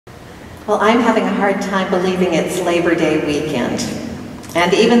Well, I'm having a hard time believing it's Labor Day weekend.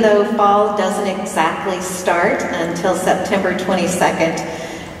 And even though fall doesn't exactly start until September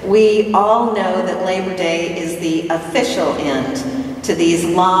 22nd, we all know that Labor Day is the official end to these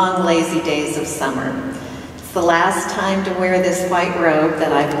long, lazy days of summer. It's the last time to wear this white robe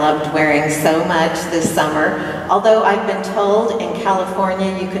that I've loved wearing so much this summer, although I've been told in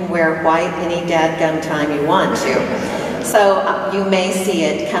California you can wear white any dadgum time you want to. So you may see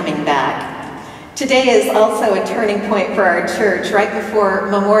it coming back. Today is also a turning point for our church, right before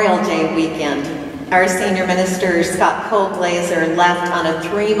Memorial Day weekend. Our senior minister, Scott Cole-Glazer, left on a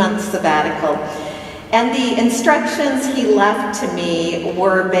 3-month sabbatical. And the instructions he left to me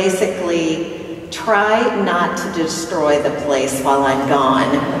were basically, try not to destroy the place while I'm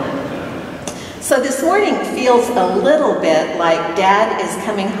gone. So this morning feels a little bit like Dad is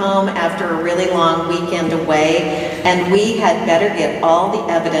coming home after a really long weekend away, and we had better get all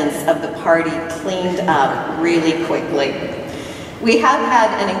the evidence of the party cleaned up really quickly. We have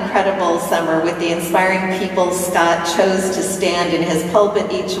had an incredible summer with the inspiring people Scott chose to stand in his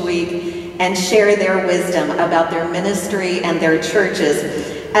pulpit each week and share their wisdom about their ministry and their churches,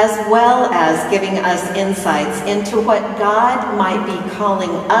 as well as giving us insights into what God might be calling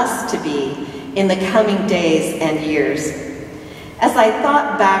us to be in the coming days and years. As I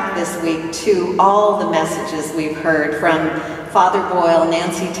thought back this week to all the messages we've heard from Father Boyle,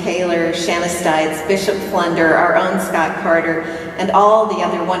 Nancy Taylor, Shanna Stites, Bishop Flunder, our own Scott Carter, and all the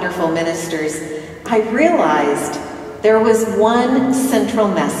other wonderful ministers, I realized there was one central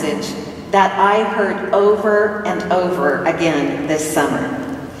message that I heard over and over again this summer.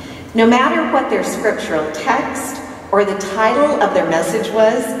 No matter what their scriptural text or the title of their message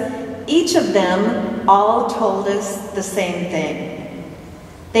was, each of them all told us the same thing.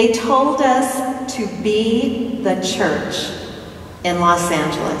 They told us to be the church in Los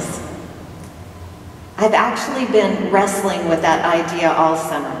Angeles. I've actually been wrestling with that idea all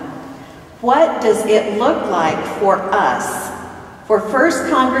summer. What does it look like for us, for First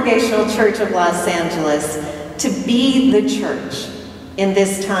Congregational Church of Los Angeles, to be the church in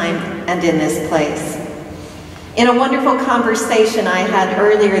this time and in this place? In a wonderful conversation I had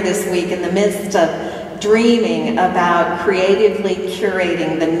earlier this week in the midst of dreaming about creatively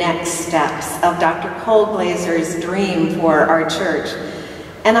curating the next steps of Dr. Cole-Glazer's dream for our church,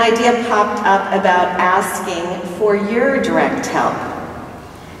 an idea popped up about asking for your direct help.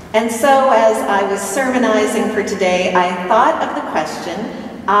 And so as I was sermonizing for today, I thought of the question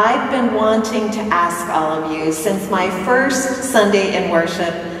I've been wanting to ask all of you since my first Sunday in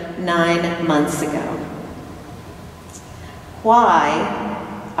worship 9 months ago.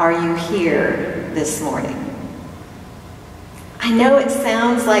 Why are you here this morning? I know it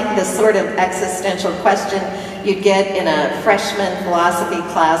sounds like the sort of existential question you'd get in a freshman philosophy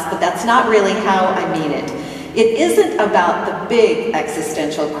class, but that's not really how I mean it. It isn't about the big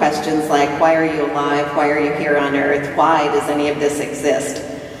existential questions like, why are you alive? Why are you here on earth? Why does any of this exist?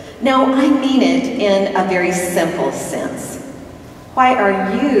 No, I mean it in a very simple sense. Why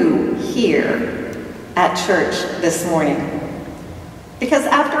are you here at church this morning? Because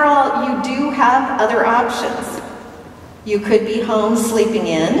after all, you do have other options. You could be home sleeping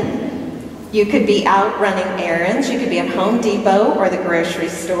in. You could be out running errands. You could be at Home Depot or the grocery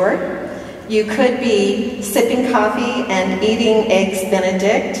store. You could be sipping coffee and eating Eggs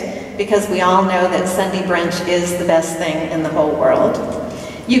Benedict, because we all know that Sunday brunch is the best thing in the whole world.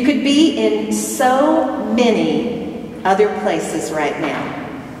 You could be in so many other places right now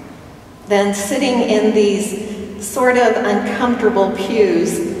than sitting in these sort of uncomfortable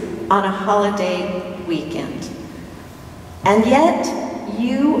pews on a holiday weekend. And yet,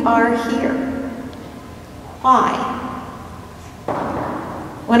 you are here. Why?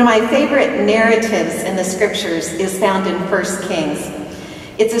 One of my favorite narratives in the scriptures is found in 1 Kings.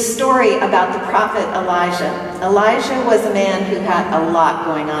 It's a story about the prophet Elijah. Elijah was a man who had a lot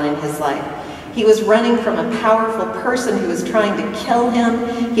going on in his life. He was running from a powerful person who was trying to kill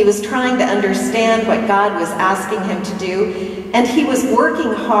him. He was trying to understand what God was asking him to do. And he was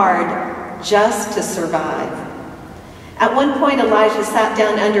working hard just to survive. At one point, Elijah sat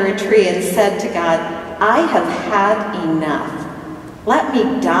down under a tree and said to God, I have had enough. Let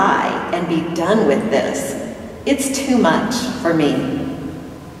me die and be done with this. It's too much for me.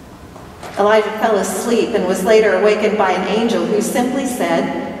 Elijah fell asleep and was later awakened by an angel who simply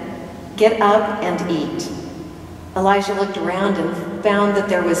said, get up and eat. Elijah looked around and found that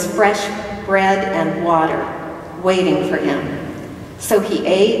there was fresh bread and water waiting for him. So he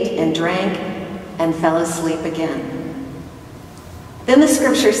ate and drank and fell asleep again. Then the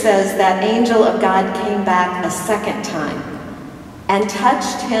scripture says that angel of God came back a second time and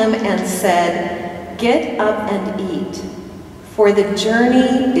touched him and said, "Get up and eat, for the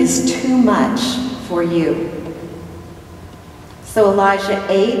journey is too much for you." So Elijah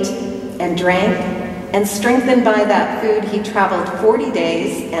ate and drank, and strengthened by that food, he traveled 40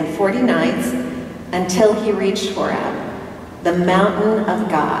 days and 40 nights until he reached Horeb, the mountain of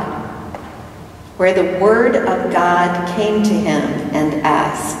God, where the word of God came to him and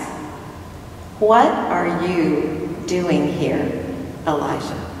asked, "What are you doing here,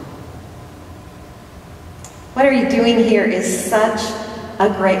 Elijah?" What are you doing here is such a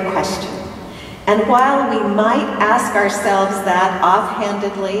great question. And while we might ask ourselves that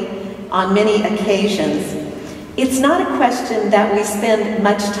offhandedly on many occasions, it's not a question that we spend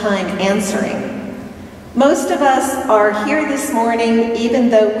much time answering. Most of us are here this morning even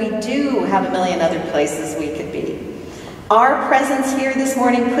though we do have a million other places we could be. Our presence here this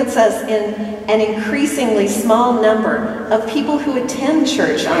morning puts us in an increasingly small number of people who attend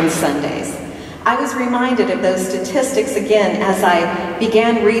church on Sundays. I was reminded of those statistics again as I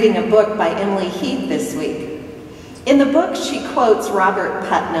began reading a book by Emily Heath this week. In the book, she quotes Robert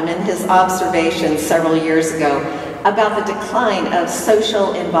Putnam in his observations several years ago about the decline of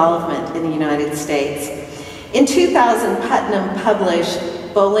social involvement in the United States. In 2000, Putnam published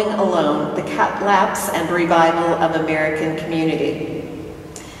Bowling Alone, The Collapse and Revival of American Community.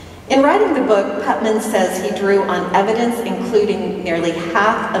 In writing the book, Putnam says he drew on evidence including nearly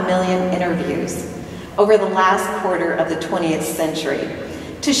 500,000 interviews over the last quarter of the 20th century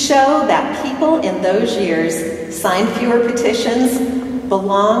to show that people in those years signed fewer petitions,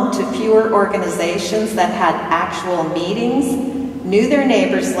 belonged to fewer organizations that had actual meetings, knew their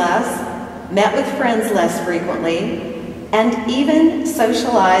neighbors less, met with friends less frequently, and even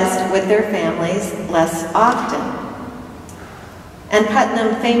socialized with their families less often. And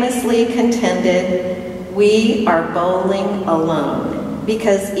Putnam famously contended, "We are bowling alone,"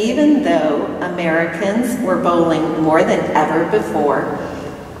 because even though Americans were bowling more than ever before,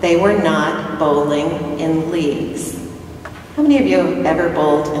 they were not bowling in leagues. How many of you have ever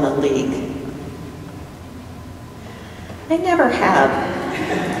bowled in a league? I never have.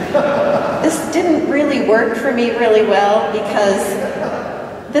 This didn't really work for me really well because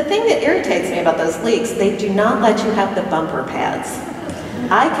the thing that irritates me about those leagues, they do not let you have the bumper pads.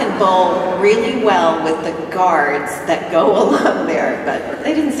 I can bowl really well with the guards that go along there, but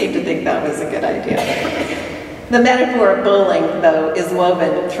they didn't seem to think that was a good idea. The metaphor of bowling, though, is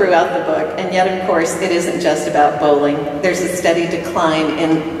woven throughout the book, and yet, of course, it isn't just about bowling. There's a steady decline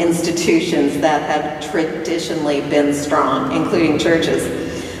in institutions that have traditionally been strong, including churches.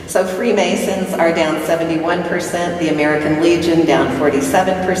 So Freemasons are down 71%, the American Legion down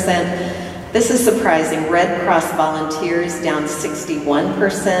 47%. This is surprising. Red Cross volunteers down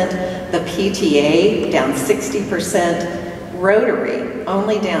 61%, the PTA down 60%, Rotary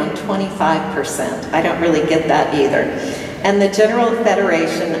only down 25%. I don't really get that either. And the General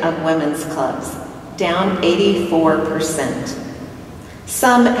Federation of Women's Clubs down 84%.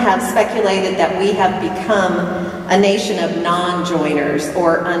 Some have speculated that we have become a nation of non-joiners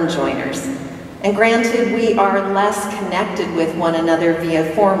or unjoiners. And granted, we are less connected with one another via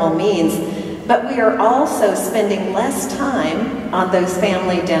formal means, but we are also spending less time on those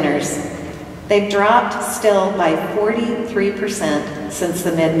family dinners. They've dropped still by 43% since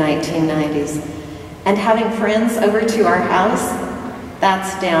the mid-1990s. And having friends over to our house,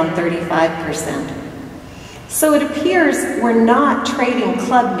 that's down 35%. So it appears we're not trading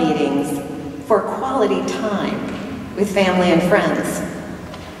club meetings for quality time with family and friends.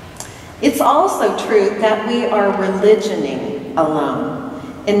 It's also true that we are religioning alone.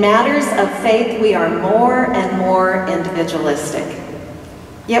 In matters of faith, we are more and more individualistic.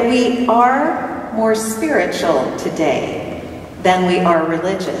 Yet we are more spiritual today than we are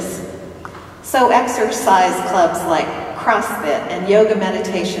religious. So exercise clubs like CrossFit and yoga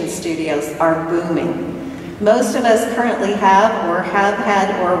meditation studios are booming. Most of us currently have or have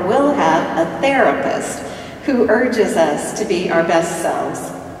had or will have a therapist who urges us to be our best selves.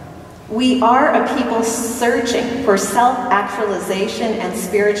 We are a people searching for self-actualization and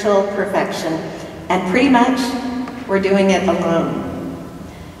spiritual perfection, and pretty much we're doing it alone.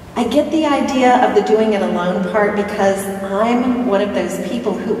 I get the idea of the doing it alone part because I'm one of those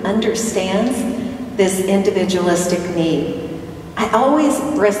people who understands this individualistic need. I always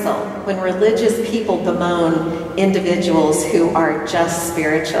bristle when religious people bemoan individuals who are just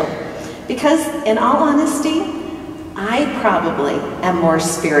spiritual. Because in all honesty, I probably am more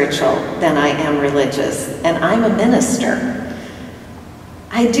spiritual than I am religious, and I'm a minister.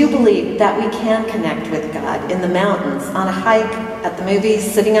 I do believe that we can connect with God in the mountains, on a hike, at the movies,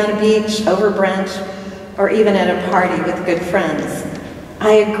 sitting on a beach, over brunch, or even at a party with good friends.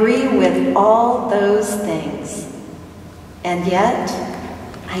 I agree with all those things, and yet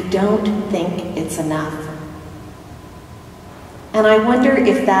I don't think it's enough. And I wonder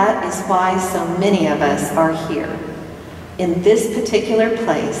if that is why so many of us are here, in this particular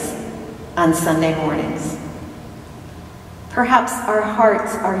place, on Sunday mornings. Perhaps our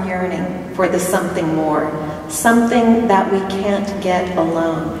hearts are yearning for the something more, something that we can't get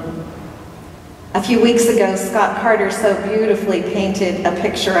alone. A few weeks ago, Scott Carter so beautifully painted a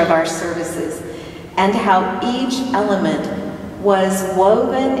picture of our services and how each element was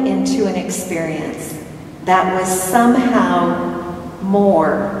woven into an experience that was somehow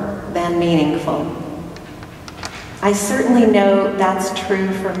more than meaningful. I certainly know that's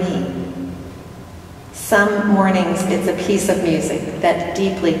true for me. Some mornings it's a piece of music that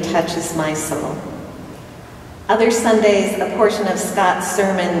deeply touches my soul. Other Sundays, a portion of Scott's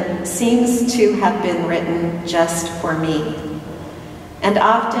sermon seems to have been written just for me. And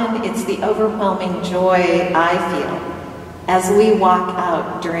often it's the overwhelming joy I feel as we walk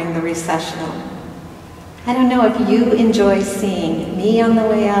out during the recessional. I don't know if you enjoy seeing me on the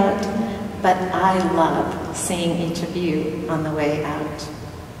way out, but I love seeing each of you on the way out.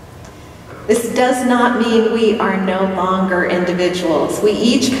 This does not mean we are no longer individuals. We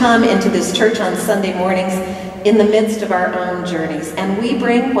each come into this church on Sunday mornings in the midst of our own journeys, and we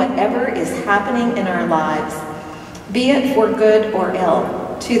bring whatever is happening in our lives, be it for good or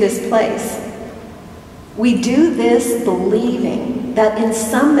ill, to this place. We do this believing that in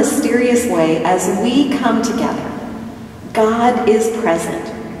some mysterious way, as we come together, God is present,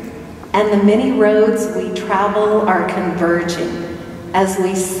 and the many roads we travel are converging as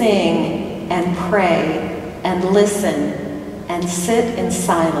we sing and pray and listen and sit in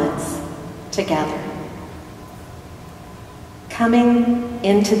silence together. Coming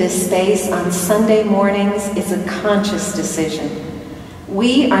into this space on Sunday mornings is a conscious decision.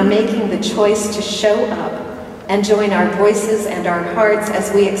 We are making the choice to show up and join our voices and our hearts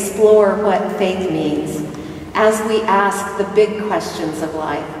as we explore what faith means, as we ask the big questions of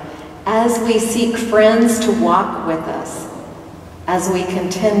life, as we seek friends to walk with us, as we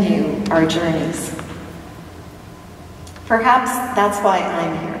continue our journeys. Perhaps that's why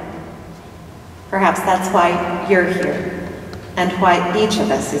I'm here. Perhaps that's why you're here, and why each of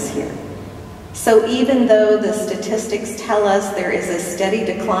us is here. So even though the statistics tell us there is a steady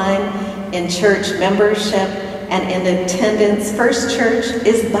decline in church membership and in attendance, First Church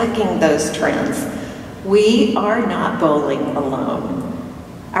is bucking those trends. We are not bowling alone.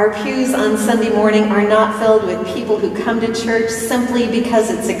 Our pews on Sunday morning are not filled with people who come to church simply because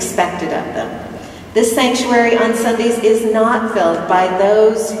it's expected of them. This sanctuary on Sundays is not filled by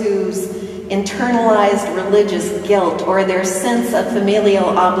those whose internalized religious guilt or their sense of familial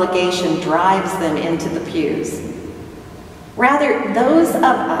obligation drives them into the pews. Rather, those of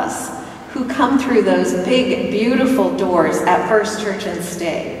us who come through those big, beautiful doors at First Church and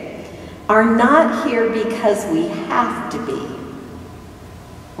stay are not here because we have to be.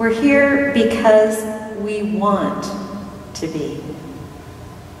 We're here because we want to be.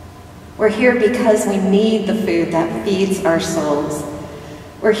 We're here because we need the food that feeds our souls.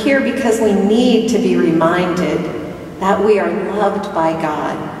 We're here because we need to be reminded that we are loved by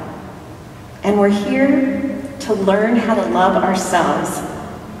God. And we're here to learn how to love ourselves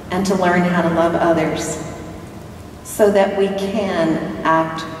and to learn how to love others so that we can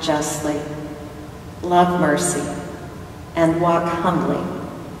act justly, love mercy, and walk humbly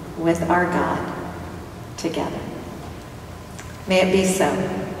with our God together. May it be so.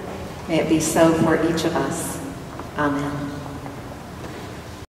 May it be so for each of us. Amen.